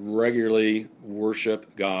regularly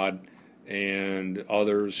worship God and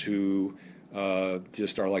others who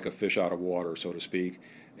just are like a fish out of water, so to speak,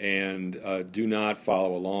 and do not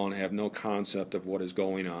follow along, have no concept of what is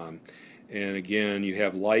going on. And again, you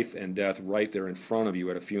have life and death right there in front of you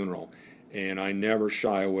at a funeral. And I never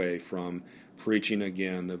shy away from preaching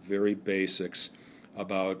again the very basics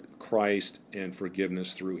about Christ and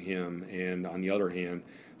forgiveness through him, and on the other hand,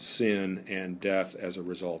 sin and death as a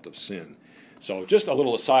result of sin. So just a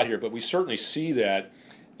little aside here, but we certainly see that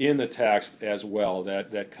in the text as well,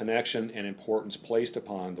 that connection and importance placed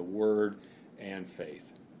upon the Word and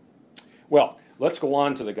faith. Well, let's go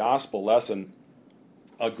on to the gospel lesson,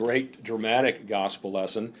 a great dramatic gospel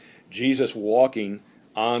lesson, Jesus walking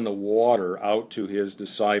on the water out to his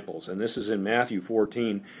disciples. And this is in Matthew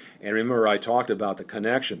 14. And remember, I talked about the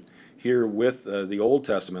connection here with the Old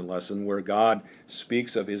Testament lesson where God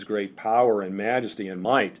speaks of his great power and majesty and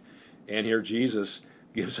might. And here Jesus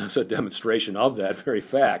gives us a demonstration of that very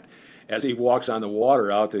fact as he walks on the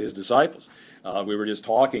water out to his disciples. We were just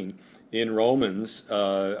talking in Romans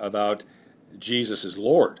about Jesus is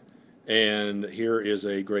Lord, and here is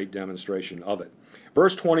a great demonstration of it.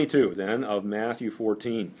 Verse 22 then of Matthew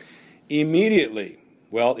 14. Immediately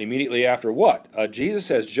after what? Jesus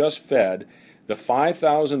has just fed the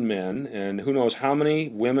 5,000 men, and who knows how many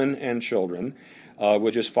women and children,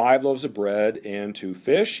 with just 5 loaves of bread and 2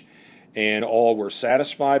 fish. And all were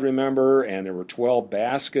satisfied, remember, and there were 12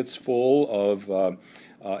 baskets full of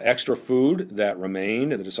extra food that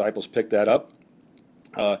remained, and the disciples picked that up.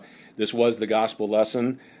 This was the gospel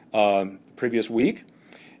lesson previous week.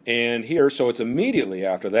 And here, so it's immediately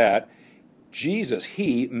after that, Jesus,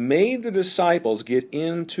 he made the disciples get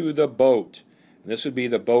into the boat. And this would be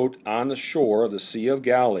the boat on the shore of the Sea of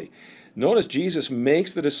Galilee. Notice Jesus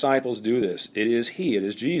makes the disciples do this. It is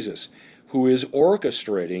Jesus, who is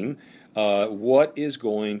orchestrating what is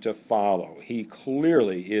going to follow. He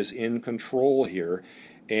clearly is in control here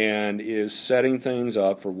and is setting things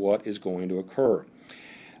up for what is going to occur.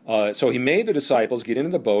 So he made the disciples get into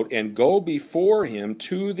the boat and go before him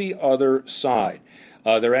to the other side.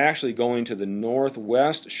 They're actually going to the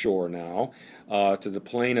northwest shore now, to the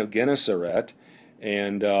plain of Gennesaret,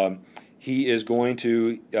 and he is going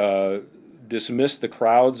to dismiss the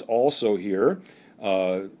crowds also here,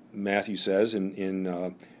 Matthew says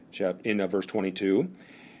in verse 22.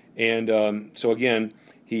 And so again,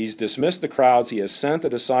 he's dismissed the crowds, he has sent the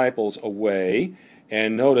disciples away,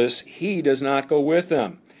 and notice, he does not go with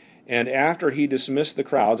them. And after he dismissed the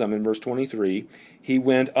crowds, I'm in verse 23, he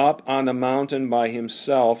went up on the mountain by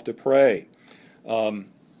himself to pray.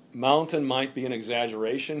 Mountain might be an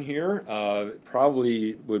exaggeration here.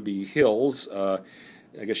 Probably would be hills. I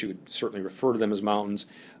guess you would certainly refer to them as mountains.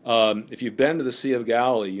 If you've been to the Sea of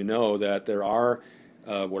Galilee, you know that there are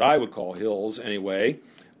what I would call hills anyway,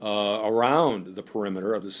 around the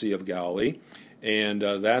perimeter of the Sea of Galilee. And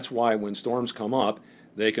that's why when storms come up,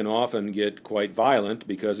 they can often get quite violent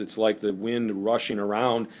because it's like the wind rushing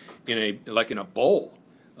around in a bowl.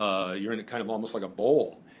 You're in a kind of almost like a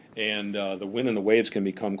bowl, and the wind and the waves can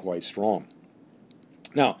become quite strong.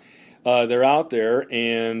 Now, they're out there,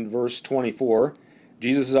 and verse 24,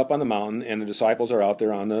 Jesus is up on the mountain, and the disciples are out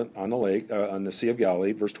there on the lake, on the Sea of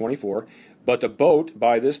Galilee. Verse 24, but the boat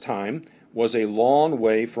by this time was a long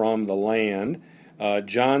way from the land.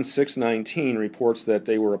 John 6:19 reports that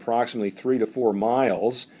they were approximately 3 to 4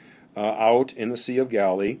 miles out in the Sea of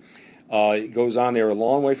Galilee. It goes on, they were a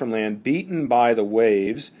long way from land, beaten by the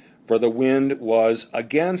waves, for the wind was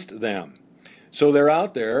against them. So they're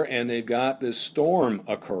out there, and they've got this storm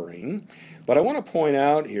occurring. But I want to point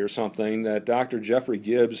out here something that Dr. Jeffrey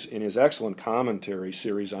Gibbs, in his excellent commentary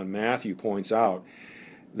series on Matthew, points out,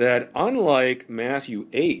 that unlike Matthew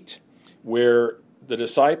 8, where the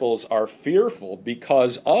disciples are fearful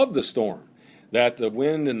because of the storm, that the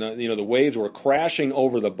wind and the waves were crashing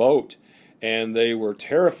over the boat, and they were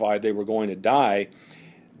terrified they were going to die.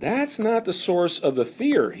 That's not the source of the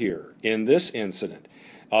fear here in this incident.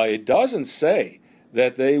 It doesn't say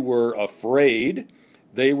that they were afraid.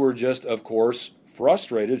 They were just, of course,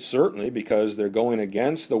 frustrated, certainly, because they're going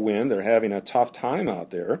against the wind. They're having a tough time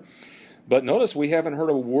out there. But notice we haven't heard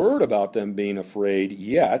a word about them being afraid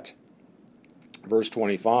yet. Verse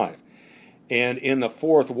 25. And in the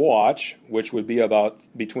fourth watch, which would be about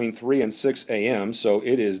between 3 and 6 a.m., so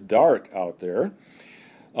it is dark out there,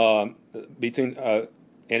 and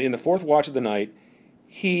in the fourth watch of the night,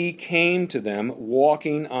 he came to them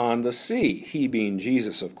walking on the sea, he being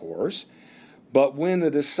Jesus, of course. But when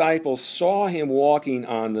the disciples saw him walking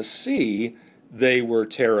on the sea, they were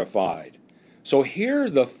terrified. So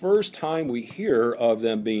here's the first time we hear of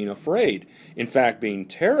them being afraid. In fact, being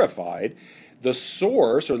terrified. The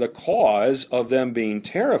source or the cause of them being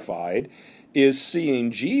terrified is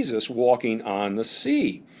seeing Jesus walking on the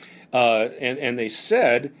sea. And they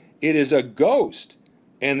said, "It is a ghost."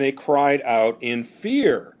 And they cried out in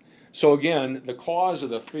fear. So again, the cause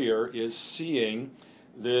of the fear is seeing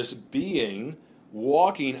this being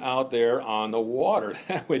walking out there on the water,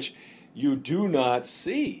 which you do not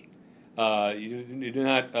see. You do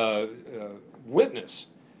not witness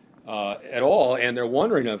at all. And they're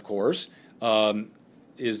wondering, of course,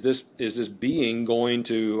 is this being going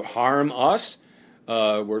to harm us?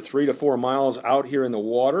 We're 3 to 4 miles out here in the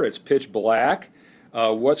water. It's pitch black.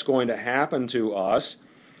 What's going to happen to us?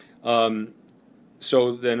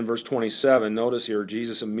 So then in verse 27, notice here,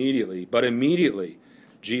 immediately,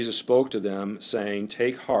 Jesus spoke to them, saying,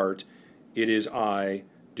 "Take heart, it is I,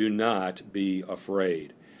 do not be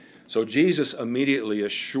afraid." So Jesus immediately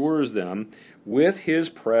assures them with his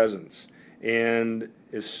presence. And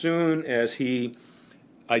as soon as he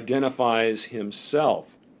identifies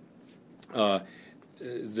himself,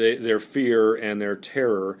 their fear and their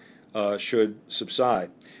terror should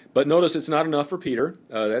subside. But notice it's not enough for Peter.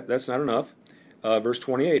 That's not enough. Verse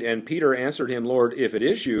 28, "And Peter answered him, Lord, if it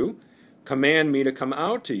is you, command me to come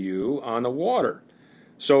out to you on the water."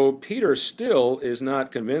 So Peter still is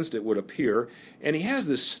not convinced, it would appear, and he has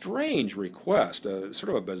this strange request, sort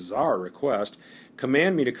of a bizarre request,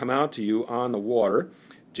 "Command me to come out to you on the water."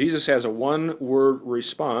 Jesus has a one-word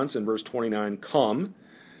response in verse 29, "Come."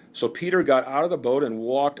 So Peter got out of the boat and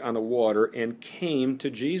walked on the water and came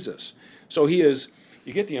to Jesus. So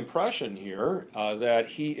you get the impression here that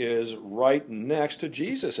he is right next to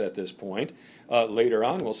Jesus at this point. Later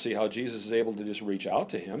on, we'll see how Jesus is able to just reach out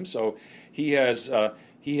to him. So he has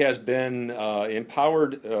been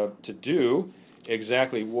empowered to do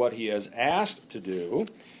exactly what he has asked to do,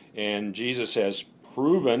 and Jesus has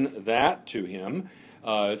proven that to him.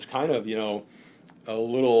 It's kind of, a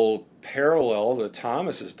little parallel to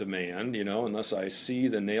Thomas's demand, unless I see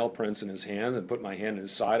the nail prints in his hands and put my hand in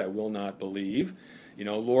his side, I will not believe.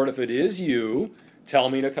 Lord, if it is you, tell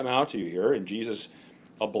me to come out to you here. And Jesus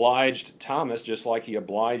obliged Thomas just like he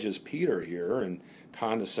obliges Peter here and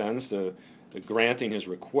condescends to granting his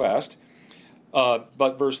request.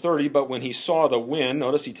 But verse 30, "But when he saw the wind,"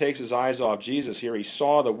 notice he takes his eyes off Jesus here, "he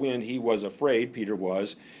saw the wind, he was afraid," Peter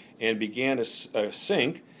was, "and began to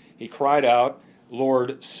sink. He cried out,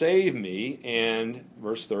 'Lord, save me.'" And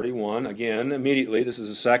verse 31, again, immediately, this is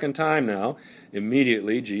the second time now,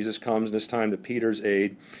 immediately Jesus comes this time to Peter's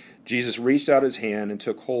aid. Jesus reached out his hand and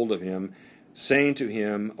took hold of him, saying to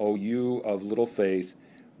him, "O you of little faith,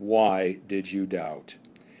 why did you doubt?"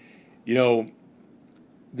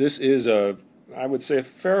 This is I would say, a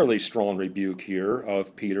fairly strong rebuke here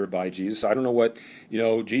of Peter by Jesus. I don't know what,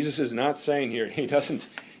 Jesus is not saying here. He doesn't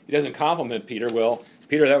compliment Peter. "Well,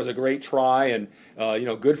 Peter, that was a great try, and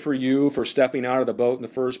good for you for stepping out of the boat in the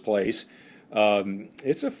first place."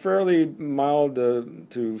 It's a fairly mild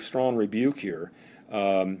to strong rebuke here.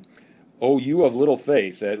 "Oh, you of little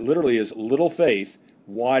faith," that literally is little faith,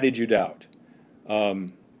 why did you doubt?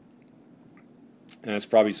 And it's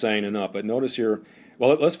probably saying enough. But notice here,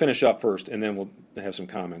 well, let's finish up first, and then we'll have some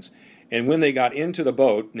comments. "And when they got into the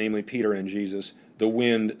boat," namely Peter and Jesus, "the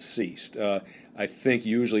wind ceased." I think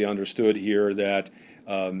usually understood here that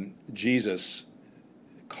Jesus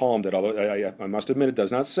calmed it. Although I must admit it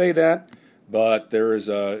does not say that, but there is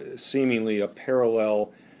seemingly a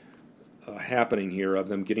parallel happening here of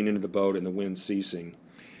them getting into the boat and the wind ceasing.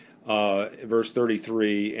 Verse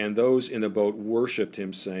 33, "And those in the boat worshipped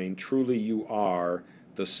him, saying, 'Truly you are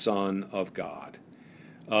the Son of God.'"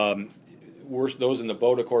 Those in the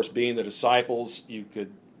boat, of course, being the disciples, you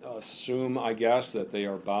could assume, I guess, that they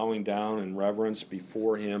are bowing down in reverence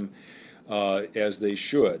before him as they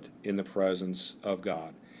should in the presence of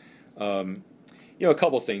God. A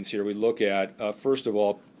couple things here we look at. First of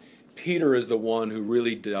all, Peter is the one who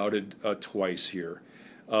really doubted twice here.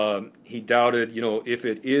 He doubted, "If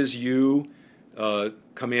it is you,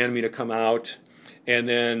 command me to come out." And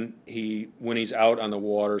then when he's out on the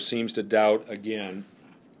water, seems to doubt again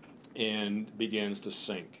and begins to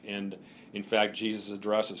sink. And in fact, Jesus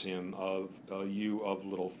addresses him of "you of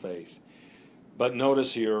little faith." But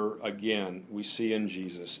notice here again, we see in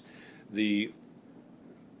Jesus the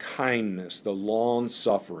kindness, the long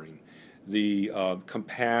suffering, the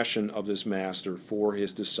compassion of this master for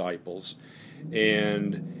his disciples,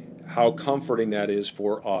 and how comforting that is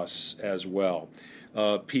for us as well.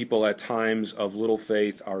 People at times of little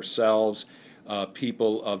faith ourselves,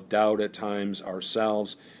 people of doubt at times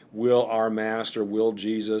ourselves. Will our master, will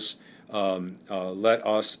Jesus let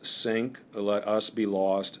us sink, let us be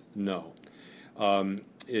lost? No.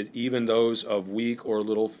 Even those of weak or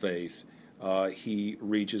little faith, he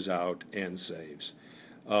reaches out and saves.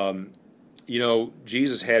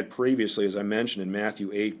 Jesus had previously, as I mentioned in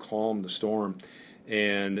Matthew 8, calmed the storm.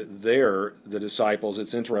 And there, the disciples,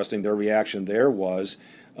 it's interesting, their reaction there was,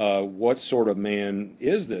 what sort of man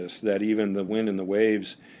is this that even the wind and the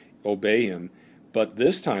waves obey him? But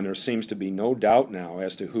this time there seems to be no doubt now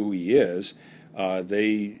as to who he is.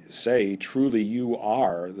 They say, "Truly you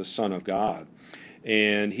are the Son of God."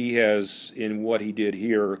 And he has, in what he did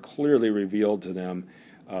here, clearly revealed to them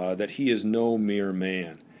that he is no mere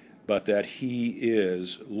man, but that he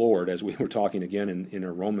is Lord, as we were talking again in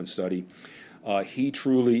our Roman study. He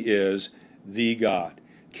truly is the God.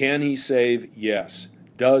 Can he save? Yes.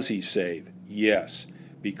 Does he save? Yes.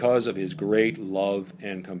 Because of his great love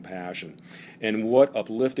and compassion. And what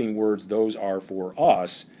uplifting words those are for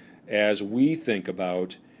us as we think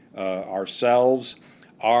about ourselves,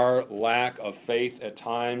 our lack of faith at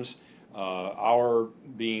times, our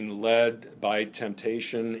being led by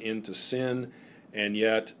temptation into sin, and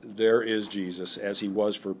yet there is Jesus, as he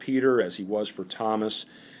was for Peter, as he was for Thomas.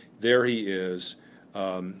 There he is,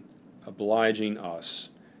 obliging us,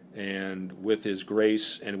 and with his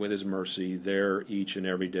grace and with his mercy, there each and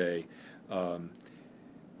every day.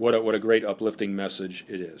 What a great uplifting message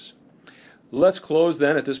it is. Let's close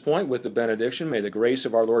then at this point with the benediction. May the grace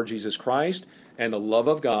of our Lord Jesus Christ and the love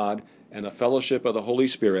of God and the fellowship of the Holy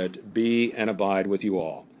Spirit be and abide with you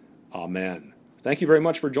all. Amen. Thank you very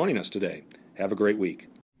much for joining us today. Have a great week.